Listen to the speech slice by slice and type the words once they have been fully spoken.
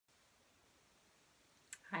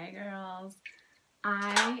Hi girls,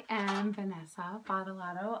 I am Vanessa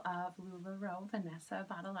Bottolato of LuLaRoe, Vanessa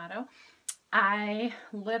Bottolato. I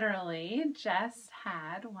literally just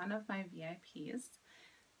had one of my VIPs.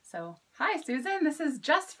 So hi Susan, this is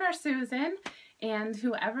just for Susan and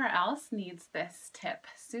whoever else needs this tip.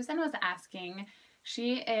 Susan was asking,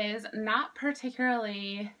 she is not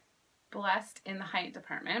particularly blessed in the height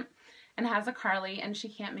department and has a Carly and she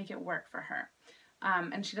can't make it work for her.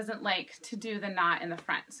 And she doesn't like to do the knot in the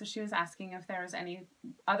front. So she was asking if there was any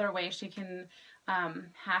other way she can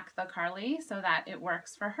hack the Carly so that it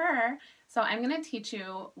works for her. So I'm going to teach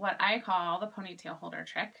you what I call the ponytail holder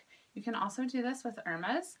trick. You can also do this with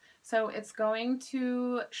Irma's. So it's going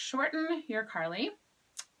to shorten your Carly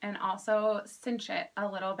and also cinch it a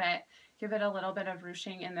little bit, give it a little bit of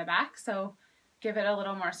ruching in the back. So give it a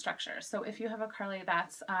little more structure. So if you have a Carly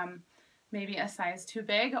that's maybe a size too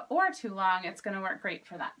big or too long, it's going to work great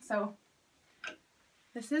for that. So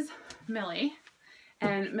this is Millie,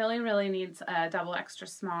 and Millie really needs a double extra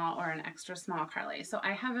small or an extra small Carly. So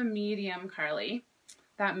I have a medium Carly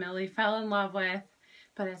that Millie fell in love with,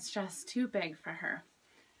 but it's just too big for her.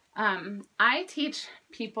 I teach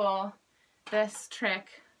people this trick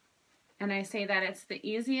and I say that it's the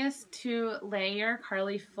easiest to lay your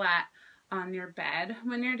Carly flat on your bed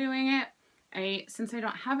when you're doing it. Since I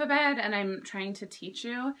don't have a bed and I'm trying to teach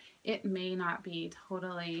you, it may not be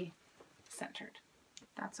totally centered.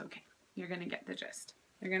 That's okay. You're going to get the gist.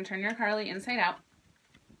 You're going to turn your Carly inside out,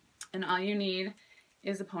 and all you need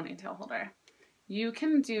is a ponytail holder. You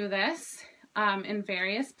can do this in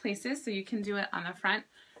various places, so you can do it on the front,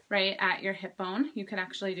 right at your hip bone. You could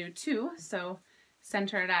actually do two, so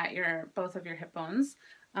centered at both of your hip bones,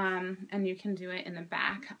 and you can do it in the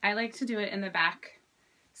back. I like to do it in the back,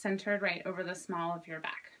 centered right over the small of your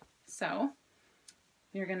back. So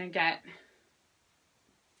you're going to get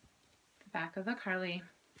the back of the Carly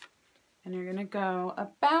and you're going to go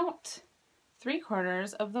about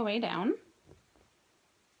 3/4 of the way down,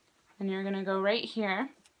 and you're going to go right here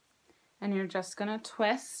and you're just going to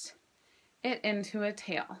twist it into a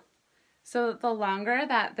tail. So the longer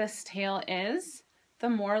that this tail is, the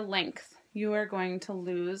more length you are going to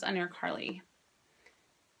lose on your Carly.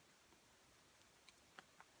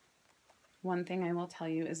 One thing I will tell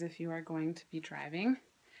you is if you are going to be driving,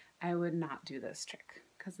 I would not do this trick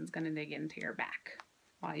because it's going to dig into your back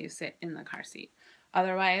while you sit in the car seat.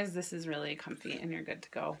 Otherwise, this is really comfy and you're good to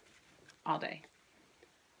go all day.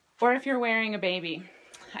 Or if you're wearing a baby.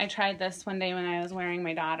 I tried this one day when I was wearing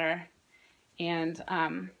my daughter, and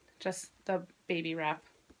just the baby wrap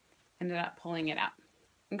ended up pulling it out.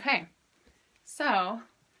 Okay, so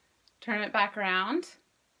turn it back around.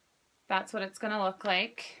 That's what it's going to look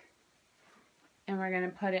like. And we're going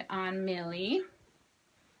to put it on Millie.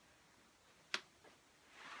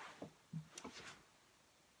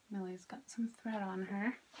 Millie's got some thread on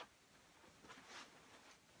her.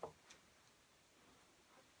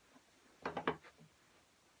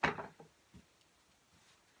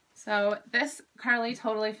 So this Carly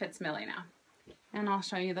totally fits Millie now. And I'll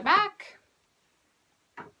show you the back.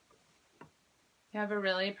 You have a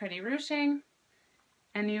really pretty ruching,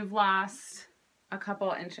 and you've lost a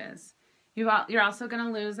couple inches. You're also going to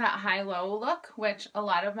lose that high-low look, which a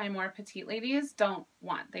lot of my more petite ladies don't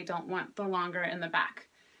want. They don't want the longer in the back.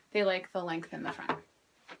 They like the length in the front.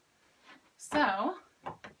 So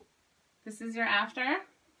this is your after,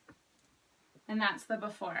 and that's the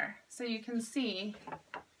before. So you can see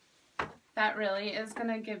that really is going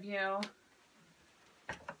to give you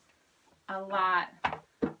a lot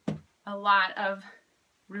of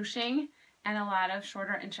ruching and a lot of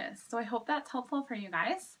shorter inches. So I hope that's helpful for you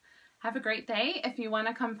guys. Have a great day. If you want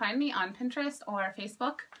to come find me on Pinterest or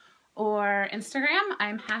Facebook or Instagram,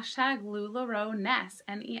 I'm #LuLaRoeNess,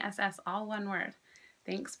 N-E-S-S, all one word.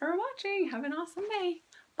 Thanks for watching. Have an awesome day.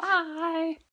 Bye.